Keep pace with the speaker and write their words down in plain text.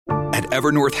At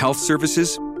Evernorth Health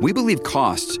Services, we believe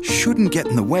costs shouldn't get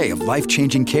in the way of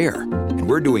life-changing care, and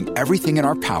we're doing everything in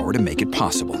our power to make it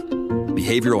possible.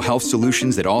 Behavioral health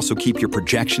solutions that also keep your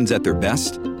projections at their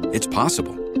best? It's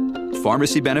possible.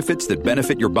 Pharmacy benefits that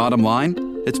benefit your bottom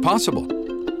line? It's possible.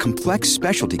 Complex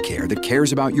specialty care that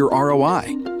cares about your ROI?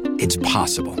 It's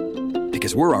possible.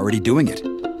 Because we're already doing it.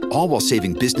 All while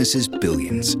saving businesses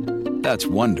billions. That's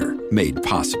Wonder made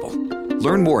possible.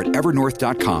 Learn more at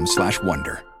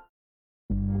evernorth.com/wonder.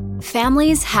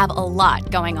 Families have a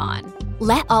lot going on.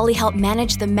 Let Ollie help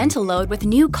manage the mental load with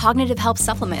new cognitive help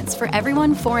supplements for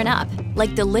everyone 4 and up,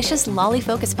 like delicious Lolly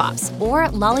Focus Pops or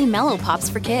Lolly Mellow Pops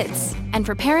for kids. And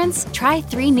for parents, try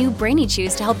 3 new Brainy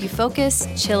Chews to help you focus,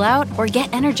 chill out, or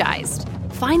get energized.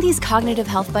 Find these cognitive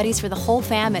health buddies for the whole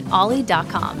fam at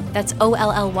ollie.com. That's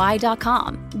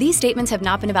OLLY.com. These statements have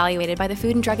not been evaluated by the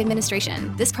Food and Drug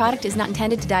Administration. This product is not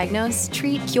intended to diagnose,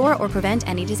 treat, cure, or prevent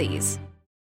any disease.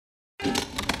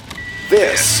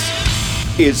 This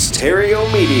is Terrio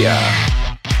Media.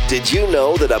 Did you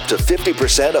know that up to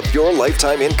 50% of your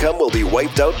lifetime income will be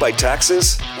wiped out by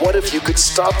taxes? What if you could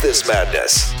stop this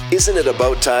madness? Isn't it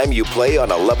about time you play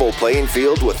on a level playing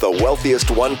field with the wealthiest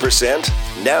 1%?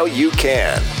 Now you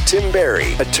can. Tim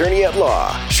Barry, attorney at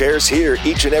law, shares here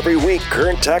each and every week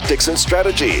current tactics and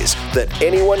strategies that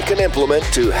anyone can implement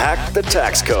to hack the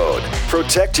tax code,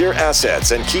 protect your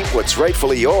assets, and keep what's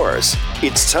rightfully yours.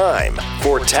 It's time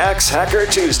for Tax Hacker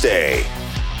Tuesday.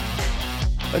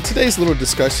 Today's little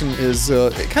discussion is,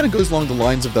 it kind of goes along the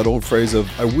lines of that old phrase of,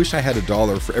 I wish I had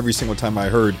 $1 for every single time I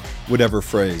heard whatever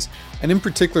phrase. And in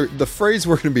particular, the phrase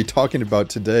we're going to be talking about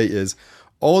today is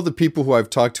all the people who I've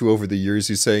talked to over the years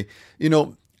who say,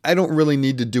 I don't really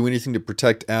need to do anything to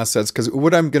protect assets because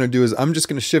what I'm going to do is I'm just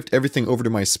going to shift everything over to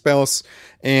my spouse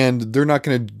and they're not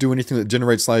going to do anything that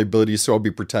generates liability, so I'll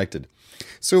be protected.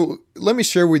 So let me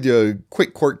share with you a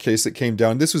quick court case that came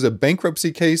down. This was a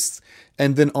bankruptcy case,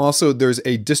 and then also there's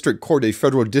a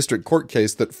federal district court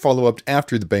case that follow up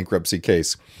after the bankruptcy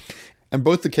case. And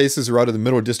both the cases are out of the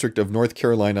Middle District of North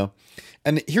Carolina.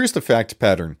 And here's the fact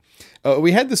pattern.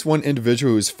 We had this one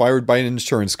individual who was fired by an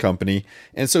insurance company,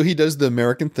 and so he does the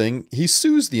American thing. He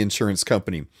sues the insurance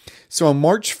company. So on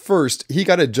March 1st, he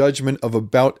got a judgment of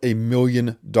about $1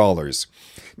 million.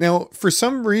 Now, for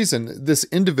some reason, this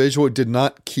individual did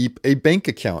not keep a bank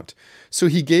account. So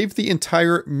he gave the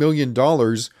entire $1 million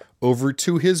over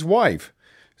to his wife.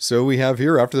 So we have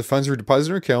here, after the funds were deposited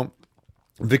in her account,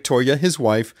 Victoria, his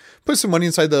wife, put some money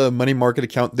inside the money market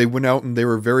account. They went out and they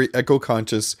were very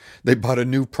eco-conscious. They bought a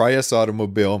new Prius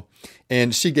automobile,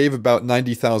 and she gave about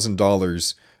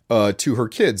 $90,000 to her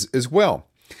kids as well.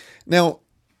 Now,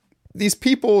 these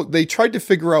people, they tried to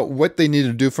figure out what they needed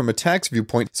to do from a tax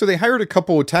viewpoint. So they hired a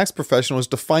couple of tax professionals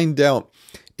to find out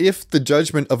if the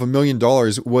judgment of $1 million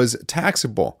was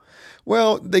taxable.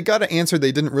 Well, they got an answer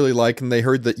they didn't really like, and they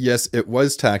heard that, yes, it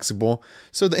was taxable.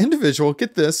 So the individual,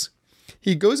 get this,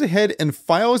 he goes ahead and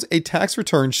files a tax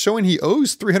return showing he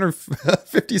owes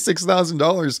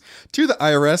 $356,000 to the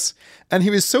IRS, and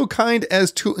he was so kind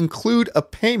as to include a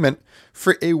payment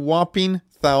for a whopping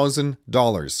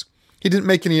 $1,000. He didn't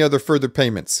make any other further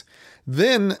payments.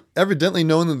 Then, evidently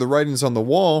knowing that the writing's on the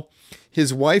wall,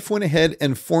 his wife went ahead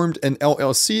and formed an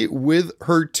LLC with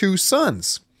her 2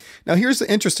 sons. Now, here's the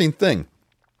interesting thing.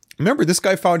 Remember, this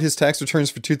guy filed his tax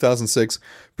returns for 2006.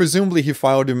 Presumably, he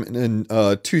filed them in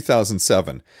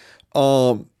 2007.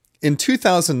 In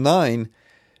 2009,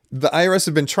 the IRS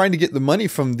had been trying to get the money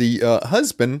from the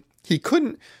husband. He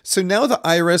couldn't. So now the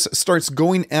IRS starts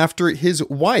going after his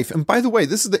wife. And by the way,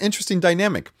 this is the interesting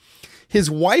dynamic. His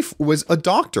wife was a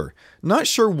doctor. Not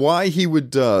sure why he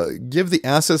would give the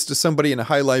assets to somebody in a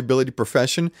high liability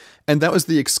profession. And that was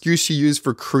the excuse she used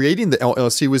for creating the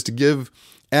LLC, was to give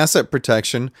asset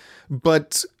protection.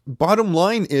 But bottom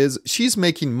line is she's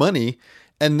making money.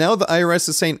 And now the IRS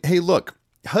is saying, hey, look,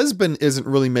 husband isn't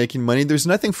really making money. There's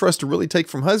nothing for us to really take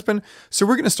from husband. So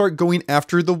we're going to start going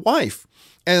after the wife.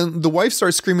 And the wife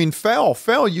starts screaming, foul,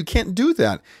 you can't do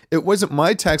that. It wasn't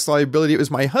my tax liability. It was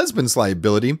my husband's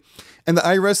liability. And the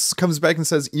IRS comes back and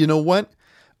says, you know what?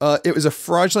 It was a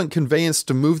fraudulent conveyance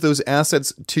to move those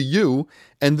assets to you.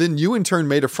 And then you in turn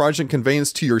made a fraudulent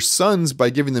conveyance to your sons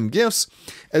by giving them gifts,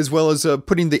 as well as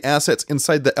putting the assets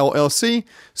inside the LLC.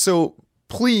 So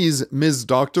please, Ms.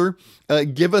 Doctor,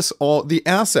 give us all the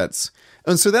assets.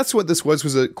 And so that's what this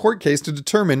was a court case to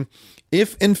determine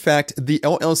if, in fact, the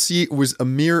LLC was a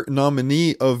mere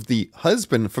nominee of the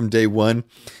husband from day one,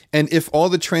 and if all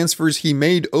the transfers he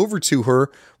made over to her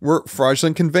were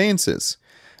fraudulent conveyances.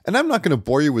 And I'm not going to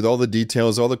bore you with all the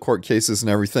details, all the court cases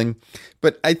and everything,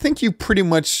 but I think you pretty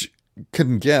much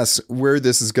can guess where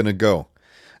this is going to go.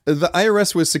 The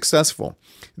IRS was successful.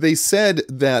 They said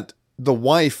that the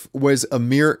wife was a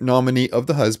mere nominee of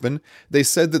the husband. They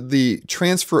said that the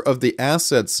transfer of the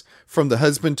assets from the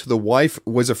husband to the wife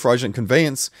was a fraudulent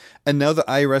conveyance, and now the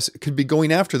IRS could be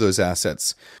going after those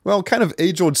assets. Well, kind of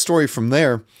age-old story from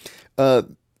there.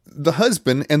 The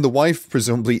husband and the wife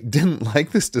presumably didn't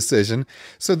like this decision,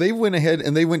 so they went ahead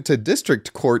and they went to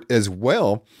district court as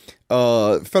well,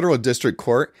 federal district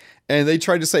court, and they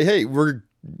tried to say, hey,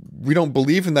 we don't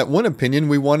believe in that one opinion,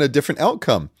 we want a different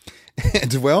outcome.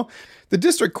 And well, the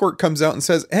district court comes out and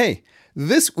says, hey,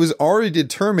 this was already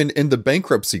determined in the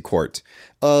bankruptcy court.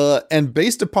 And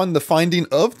based upon the finding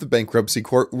of the bankruptcy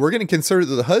court, we're going to consider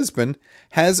that the husband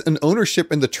has an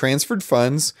ownership in the transferred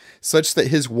funds such that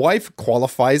his wife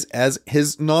qualifies as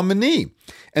his nominee.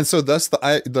 And so thus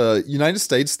the United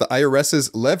States, the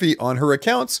IRS's levy on her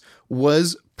accounts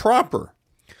was proper.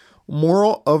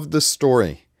 Moral of the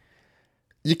story.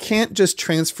 You can't just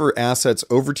transfer assets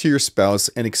over to your spouse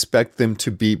and expect them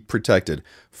to be protected.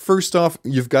 First off,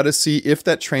 you've got to see if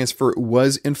that transfer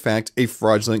was in fact a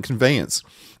fraudulent conveyance.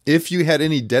 If you had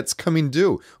any debts coming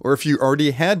due, or if you already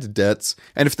had debts,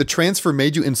 and if the transfer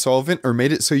made you insolvent or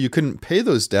made it so you couldn't pay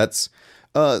those debts,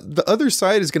 the other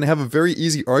side is going to have a very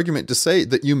easy argument to say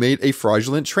that you made a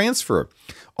fraudulent transfer.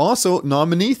 Also,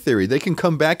 nominee theory. They can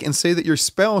come back and say that your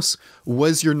spouse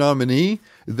was your nominee.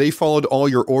 They followed all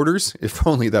your orders. If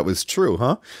only that was true,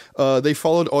 huh? They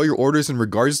followed all your orders in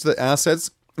regards to the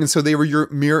assets, and so they were your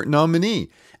mere nominee.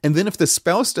 And then if the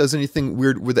spouse does anything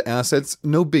weird with the assets,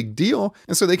 no big deal.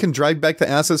 And so they can drive back the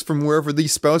assets from wherever the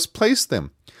spouse placed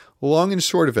them. Long and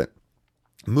short of it,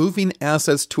 moving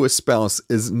assets to a spouse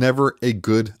is never a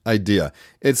good idea.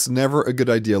 It's never a good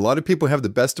idea. A lot of people have the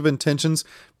best of intentions,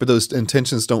 but those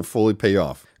intentions don't fully pay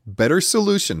off. Better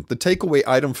solution, the takeaway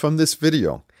item from this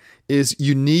video, is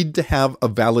you need to have a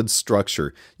valid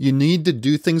structure. You need to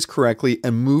do things correctly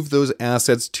and move those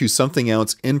assets to something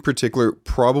else, in particular,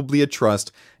 probably a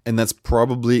trust, and that's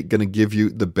probably going to give you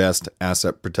the best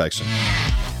asset protection.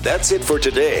 That's it for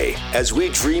today, as we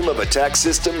dream of a tax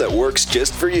system that works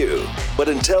just for you. But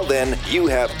until then, you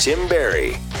have Tim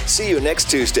Barry. See you next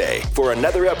Tuesday for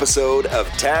another episode of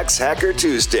Tax Hacker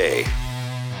Tuesday.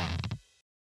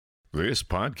 This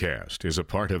podcast is a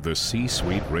part of the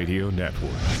C-Suite Radio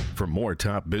Network. For more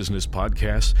top business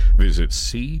podcasts, visit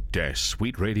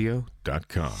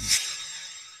c-suiteradio.com.